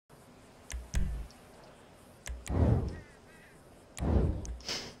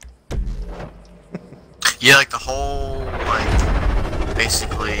Yeah, like the whole, like,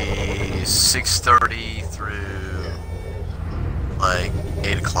 basically 6:30 through, like,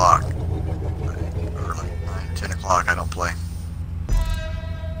 8 o'clock. Or like 9, 10 o'clock, I don't play.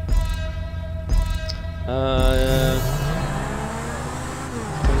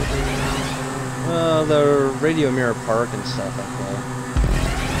 The Radio Mirror Park and stuff I play.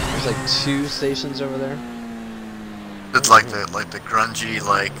 There's like 2 stations over there. It's like the grungy,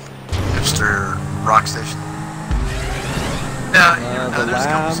 like, hipster rock station. Yeah, the there's a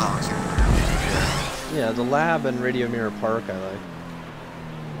couple Lab. songs here. Yeah, the Lab and Radio Mirror Park I like.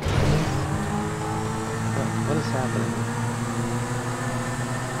 What is happening?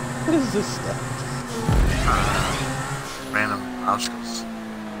 What is this stuff? Random obstacles.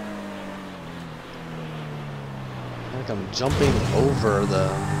 Like I'm jumping over the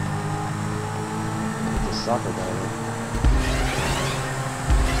soccer ball.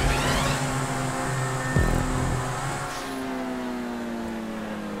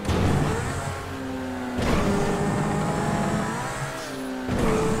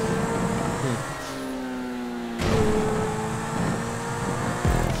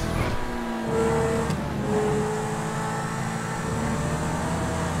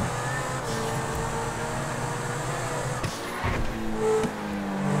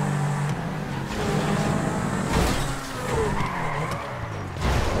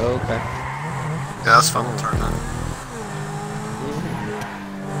 Okay. Yeah, that's fun to turn on.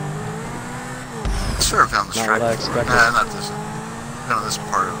 Sure, found this track before. Nah, not this. Found this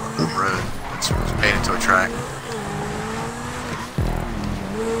part of the road. It's made into a track.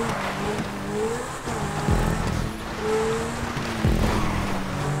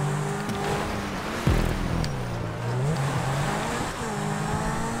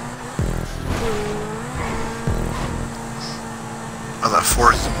 Oh, that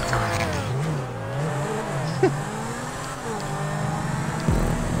forest is coming in.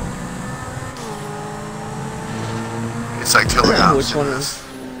 It's like totally opposite. Which one is?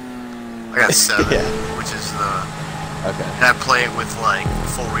 I got 7, Yeah. which is the. Okay. And I play it with like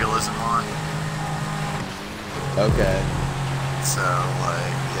full realism on. Okay. So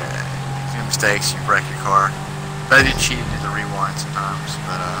like, yeah, if you make mistakes, you wreck your car. But I do cheat and do the rewind sometimes,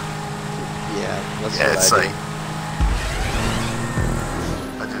 but yeah, that's yeah, what it's I like.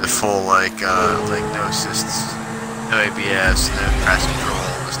 I do the full like no assists, no ABS, no crash control,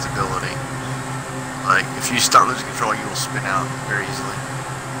 no stability. Like if you start losing control, you will spin out very easily.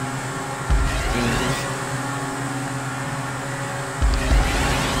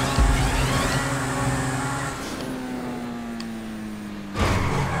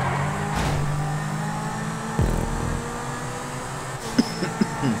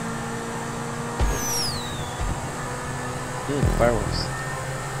 Fireworks.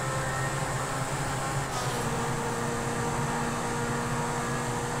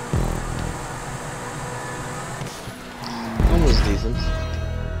 One was decent.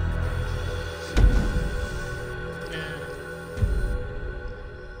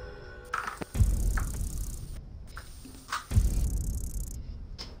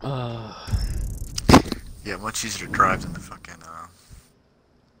 Yeah, much easier to drive than the fucking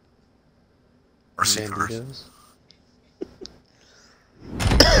RC cars. Banditos.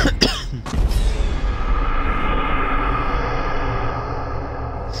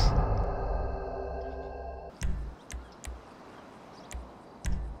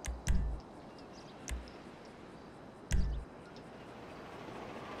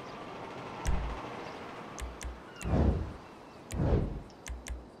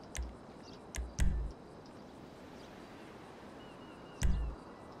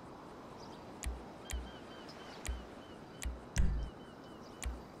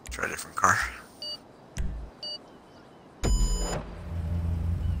 Try a different car.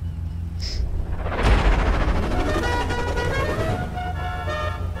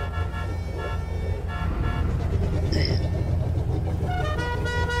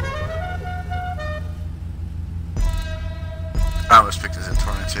 I almost picked this in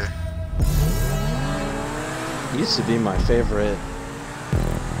Torment too. Used to be my favorite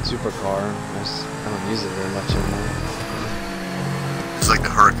supercar. I don't use it very much anymore. It's like the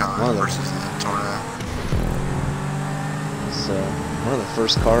Huracan versus the Tornado. It's one of the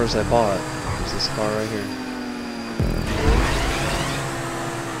first cars I bought was this car right here.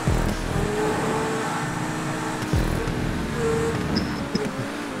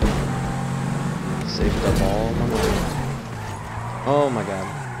 Saved up all my money. Oh my god.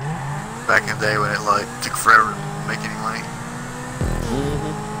 Back in the day when it like took forever to make any money.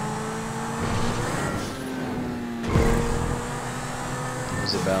 It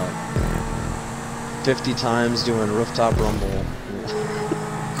was about 50 times doing rooftop rumble.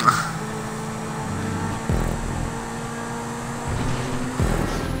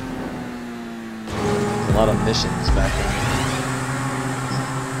 A lot of missions back then.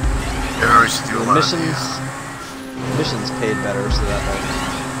 Yeah, we used to do a lot missions. Missions paid better, so that helped.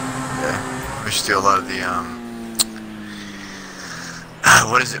 Yeah, we should do a lot of the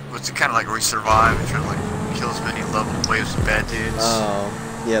what is it? What's it kind of like where we survive and try to like kill as many level waves of bad dudes? Oh,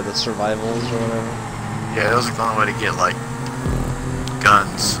 yeah, the survivals or whatever. Yeah, that was like the only way to get like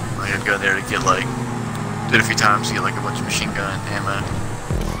guns. Like I'd go there to get like do it a few times to get like a bunch of machine gun ammo.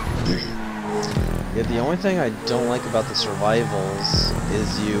 Yeah, the only thing I don't like about the survivals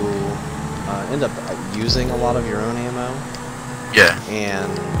is you end up using a lot of your own ammo. Yeah. And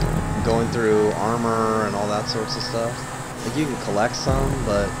going through armor and all that sorts of stuff. Like, you can collect some,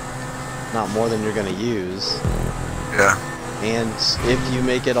 but not more than you're going to use. Yeah. And if you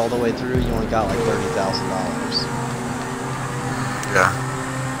make it all the way through, you only got like $30,000. Yeah.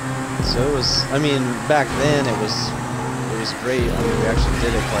 So it was, I mean, back then it was great. I mean, we actually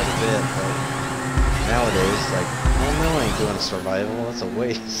did it quite a bit, but nowadays, like, oh no, I ain't doing a survival. That's a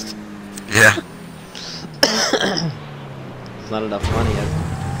waste. Yeah. It's not enough money.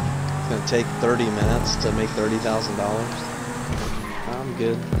 It's gonna take 30 minutes to make $30,000. I'm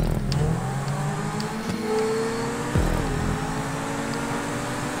good.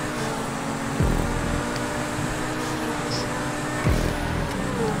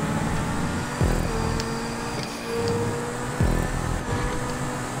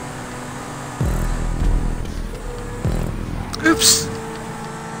 Oops.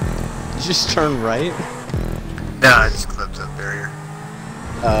 You just turn right? No, I just clipped that barrier.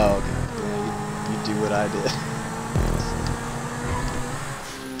 Oh, okay. Yeah, you do what I did.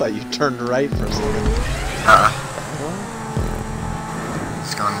 Thought you turned right for a second.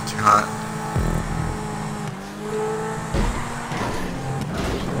 It's going too hot.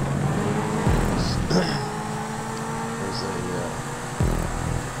 There's a,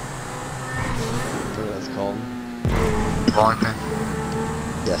 what that's called? Falling pin.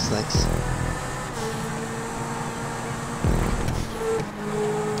 Yes, thanks.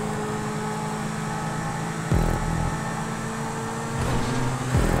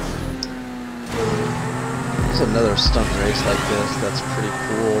 There's another stunt race like this that's pretty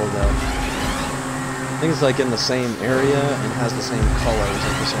cool that I think it's like in the same area and has the same colors,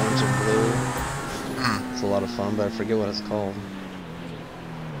 like this orange and blue. It's a lot of fun, but I forget what it's called.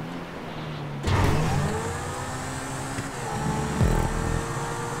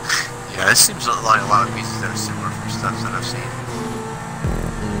 Yeah, this seems like a lot of pieces that are similar from stuff that I've seen.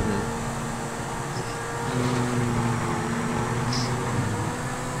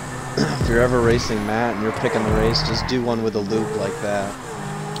 If you're ever racing Matt and you're picking the race, just do one with a loop like that.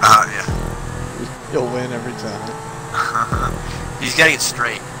 Yeah. You'll win every time. He's gotta get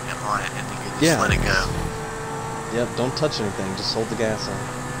straight on it and then you just let it go. Yep, don't touch anything, just hold the gas on.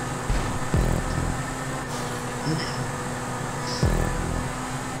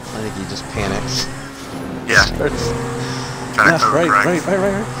 I think he just panics. Yeah. Left, right.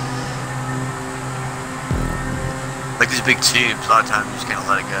 Like these big tubes, a lot of times you just gotta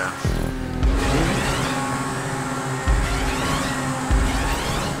let it go.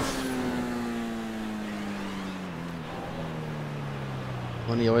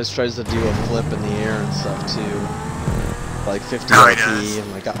 When he always tries to do a flip in the air and stuff too. Like 50 Oh, RP,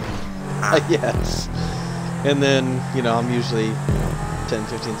 I'm like, yes. And then, you know, I'm usually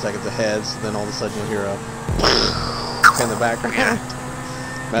 10-15 seconds ahead, so then all of a sudden you'll hear a in the background. Yeah.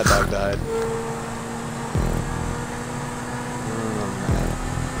 That dog died.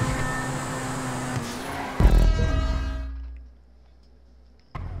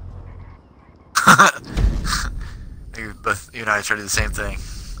 You and I tried to do the same thing.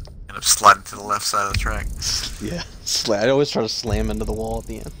 End up sliding to the left side of the track. Yeah, I always try to slam into the wall at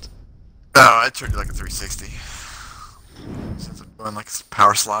the end. Oh, I turned it like a 360. Since I'm going like a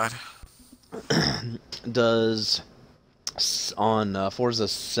power slide. Does on Forza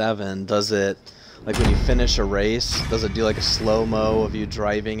 7, does it, like when you finish a race, does it do like a slow-mo of you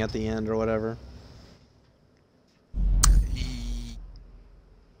driving at the end or whatever? I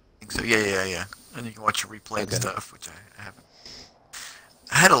think so. Yeah. And you can watch your replay and stuff, which I haven't.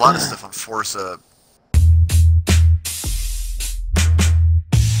 I had a lot of stuff on Forza